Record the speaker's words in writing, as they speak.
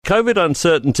COVID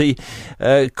uncertainty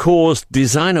caused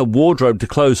Designer Wardrobe to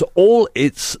close all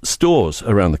its stores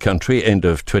around the country end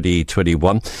of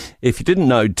 2021. If you didn't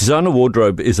know, Designer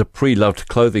Wardrobe is a pre-loved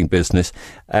clothing business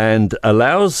and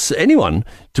allows anyone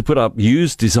to put up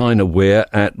used designer wear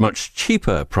at much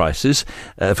cheaper prices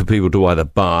for people to either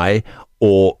buy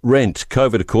or rent.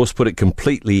 COVID, of course, put it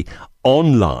completely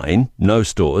online, no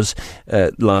stores,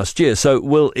 last year. So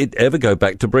will it ever go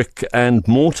back to brick and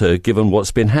mortar, given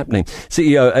what's been happening?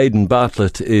 CEO Aidan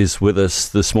Bartlett is with us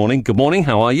this morning. Good morning.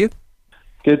 How are you?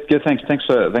 Good. Thanks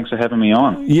for having me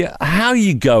on. Yeah. How are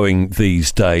you going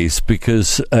these days?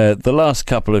 Because the last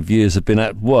couple of years have been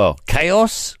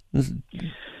chaos.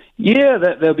 Yeah,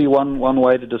 there'll be one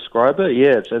way to describe it.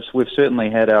 Yeah, we've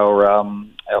certainly had our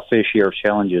fair share of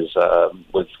challenges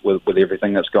with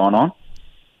everything that's gone on.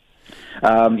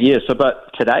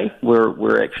 But today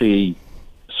we're actually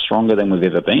stronger than we've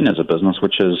ever been as a business,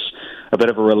 which is a bit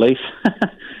of a relief,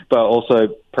 but also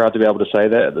proud to be able to say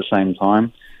that at the same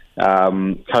time.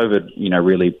 COVID,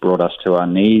 really brought us to our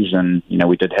knees, and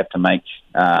we did have to make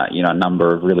a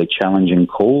number of really challenging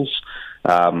calls.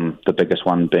 The biggest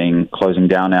one being closing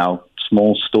down our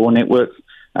small store network.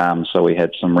 So we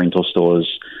had some rental stores.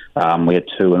 We had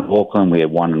 2 in Auckland, we had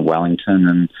 1 in Wellington,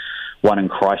 and 1 in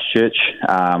Christchurch.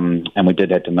 And we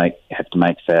did have to make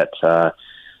that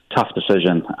tough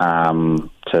decision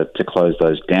to close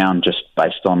those down, just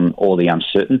based on all the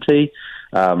uncertainty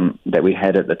that we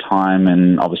had at the time.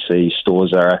 And obviously,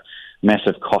 stores are a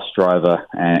massive cost driver,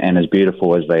 and as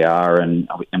beautiful as they are, and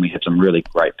we had some really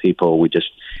great people, we just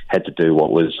had to do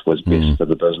what was best for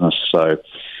the business. So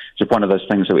it's one of those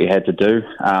things that we had to do.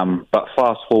 But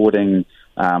fast forwarding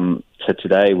to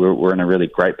today, we're in a really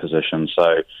great position.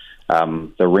 So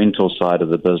the rental side of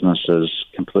the business is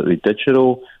completely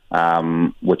digital,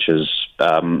 which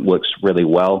works really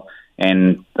well.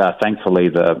 And thankfully,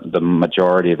 the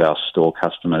majority of our store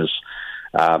customers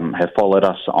have followed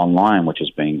us online, which has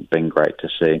been great to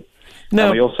see. Now,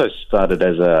 and we also started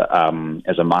as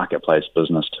a marketplace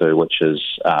business too, which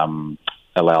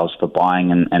allows for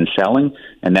buying and selling,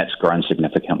 and that's grown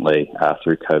significantly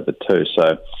through COVID too.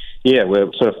 So, yeah,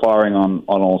 we're sort of firing on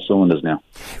all cylinders now.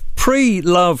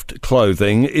 Pre-loved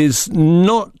clothing is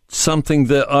not something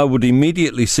that I would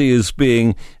immediately see as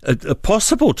being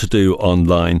possible to do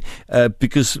online,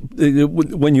 because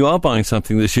when you are buying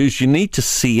something that's used, you need to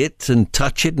see it and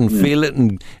touch it and feel it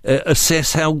and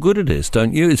assess how good it is,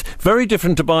 don't you? It's very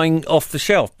different to buying off the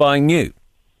shelf, buying new.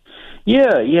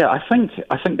 Yeah. I think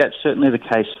that's certainly the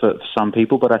case for some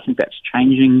people, but I think that's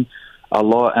changing a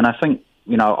lot, and I think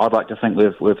I'd like to think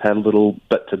we've had a little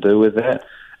bit to do with that.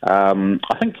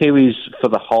 I think Kiwis, for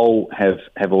the whole,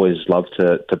 have always loved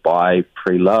to buy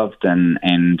pre-loved, and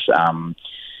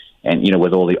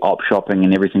with all the op shopping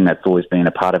and everything, that's always been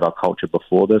a part of our culture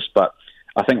before this. But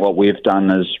I think what we've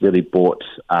done is really brought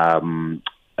a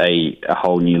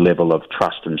whole new level of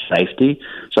trust and safety.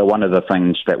 So one of the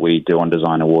things that we do on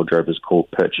Designer Wardrobe is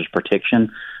called purchase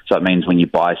protection. So it means when you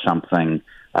buy something,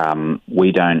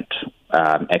 we don't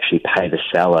actually pay the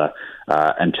seller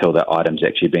until the item's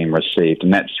actually being received,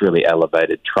 and that's really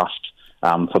elevated trust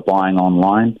for buying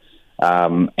online.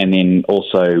 And then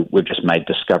also we've just made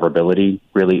discoverability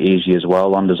really easy as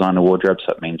well on Designer Wardrobe,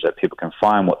 so it means that people can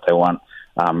find what they want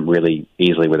really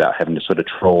easily without having to sort of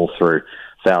trawl through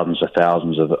thousands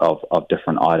of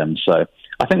different items. So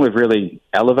I think we've really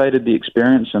elevated the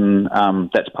experience, and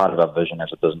that's part of our vision as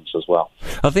a business as well.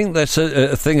 I think that's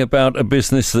a thing about a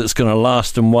business that's going to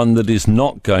last and one that is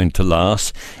not going to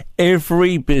last.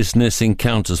 Every business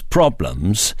encounters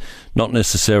problems, not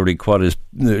necessarily quite as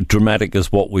dramatic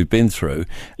as what we've been through.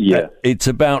 Yeah. It's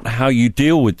about how you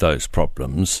deal with those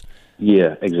problems.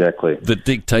 Yeah, exactly. That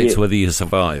dictates whether you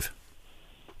survive.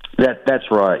 That's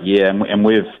right, yeah. And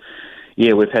we've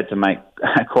had to make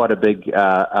quite a big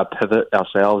pivot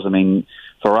ourselves. I mean,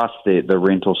 for us, the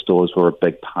rental stores were a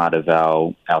big part of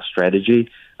our strategy.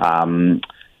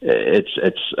 It's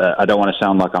I don't want to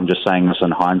sound like I'm just saying this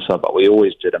in hindsight, but we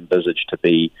always did envisage to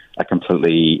be a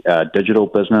completely digital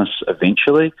business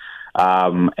eventually.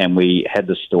 And we had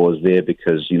the stores there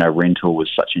because, rental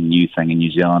was such a new thing in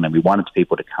New Zealand, and we wanted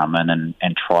people to come in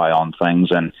and try on things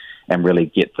and really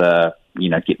get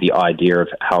the idea of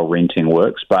how renting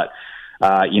works. But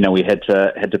we had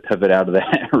to pivot out of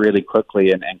that really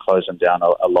quickly and close them down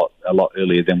a lot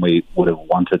earlier than we would have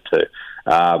wanted to.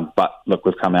 But look,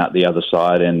 we've come out the other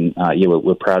side, and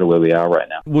we're proud of where we are right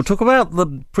now. We'll talk about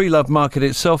the pre-loved market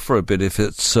itself for a bit, if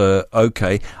it's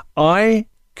okay. I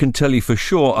can tell you for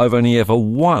sure I've only ever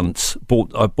once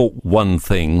bought one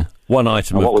thing, one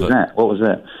item. What was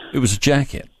that? It was a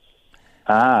jacket.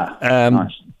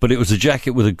 Nice. but it was a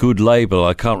jacket with a good label.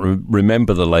 I can't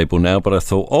remember the label now, but I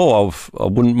thought, I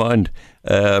wouldn't mind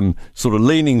sort of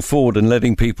leaning forward and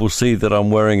letting people see that I'm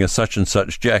wearing a such and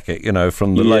such jacket,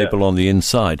 from the label on the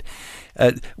inside.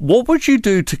 What would you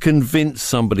do to convince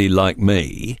somebody like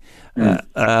me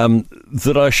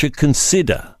that I should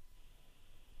consider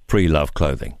pre-loved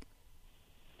clothing?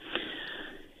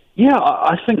 Yeah,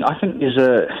 I think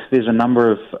there's a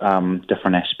number of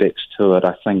different aspects to it.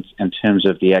 I think in terms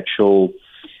of the actual,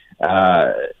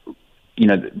 there's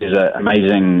an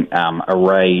amazing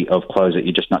array of clothes that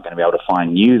you're just not going to be able to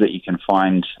find new that you can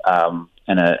find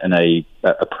in a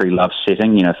pre-loved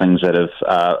setting. Things that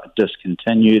have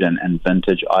discontinued and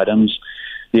vintage items.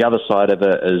 The other side of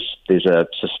it is there's a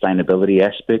sustainability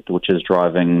aspect which is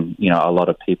driving a lot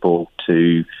of people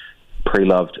to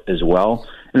pre-loved as well,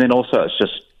 and then also it's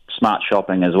just smart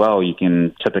shopping as well. You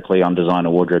can typically on Designer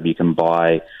Wardrobe you can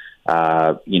buy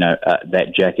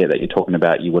that jacket that you're talking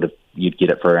about. You'd get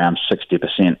it for around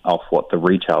 60% off what the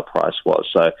retail price was.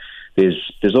 So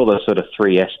there's all those sort of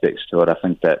three aspects to it. I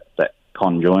think that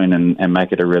conjoin and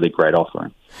make it a really great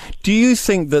offering. Do you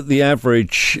think that the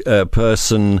average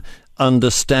person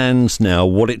understands now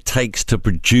what it takes to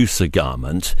produce a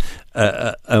garment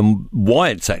and why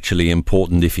it's actually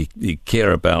important, if you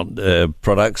care about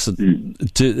products,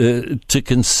 to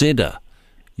consider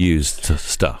used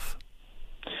stuff?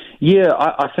 Yeah,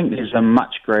 I think there's a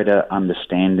much greater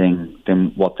understanding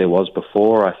than what there was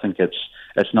before. I think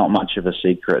it's not much of a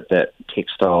secret that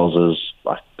textiles is,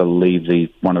 I believe, the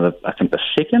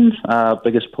second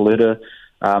biggest polluter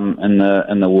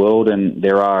in the world, and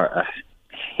there are a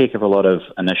heck of a lot of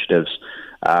initiatives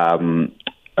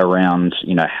around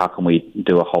how can we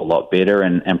do a whole lot better,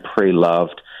 and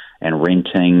pre-loved and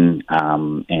renting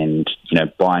and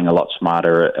buying a lot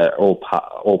smarter are all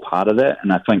part of that.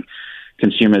 And I think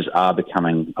consumers are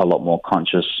becoming a lot more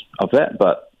conscious of that,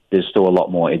 but there's still a lot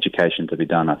more education to be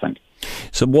done, I think.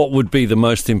 So what would be the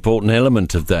most important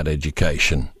element of that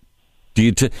education? Do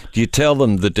you tell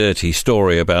them the dirty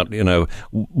story about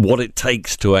what it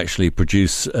takes to actually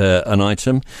produce an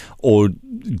item, or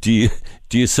do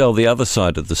you sell the other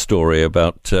side of the story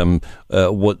about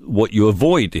what you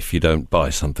avoid if you don't buy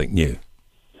something new?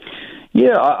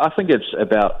 Yeah, I think it's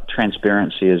about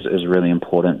transparency is really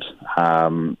important,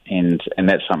 and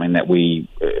that's something that we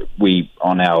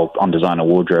on Designer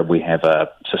Wardrobe we have a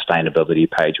sustainability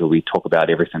page where we talk about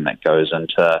everything that goes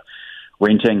into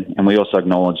renting, and we also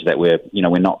acknowledge that we're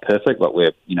not perfect, but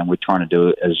we're trying to do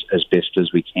it as best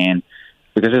as we can,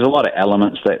 because there's a lot of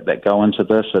elements that go into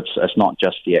this. It's not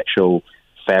just the actual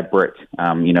fabric,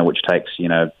 which takes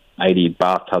 80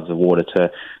 bathtubs of water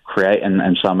to create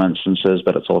in some instances,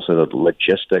 but it's also the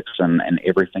logistics and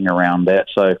everything around that.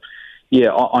 So, yeah,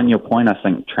 on your point, I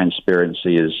think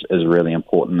transparency is really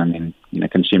important, and then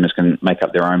consumers can make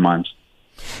up their own minds.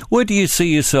 Where do you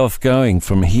see yourself going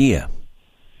from here?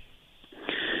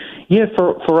 Yeah,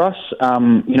 for us,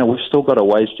 we've still got a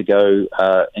ways to go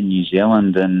in New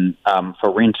Zealand, and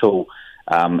for rental,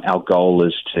 our goal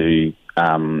is to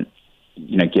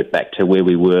get back to where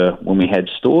we were when we had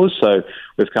stores. So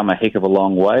we've come a heck of a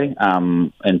long way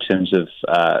in terms of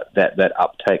that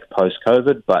uptake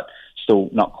post-COVID, but still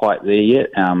not quite there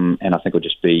yet. And I think it'll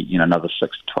just be another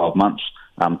 6 to 12 months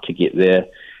to get there.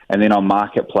 And then on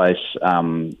Marketplace,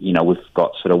 we've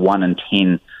got sort of 1 in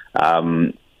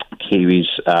 10 Kiwis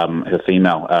who are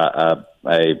female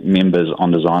members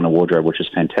on Designer Wardrobe, which is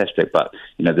fantastic. But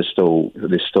there's still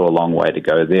a long way to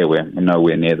go there. We're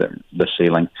nowhere near the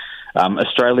ceiling.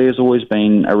 Australia has always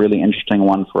been a really interesting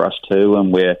one for us too,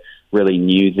 and we're really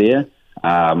new there.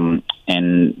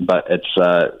 But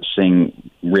it's seeing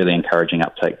really encouraging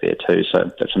uptake there too.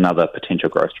 So that's another potential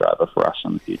growth driver for us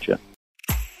in the future.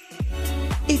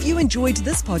 If you enjoyed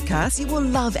this podcast, you will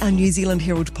love our New Zealand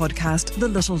Herald podcast, The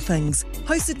Little Things,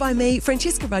 hosted by me,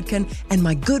 Francesca Rudkin, and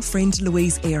my good friend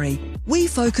Louise Airy. We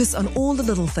focus on all the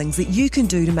little things that you can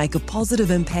do to make a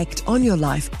positive impact on your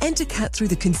life and to cut through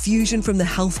the confusion from the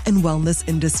health and wellness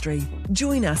industry.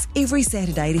 Join us every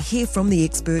Saturday to hear from the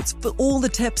experts for all the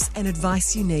tips and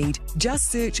advice you need. Just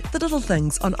search The Little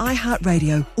Things on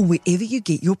iHeartRadio or wherever you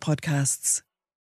get your podcasts.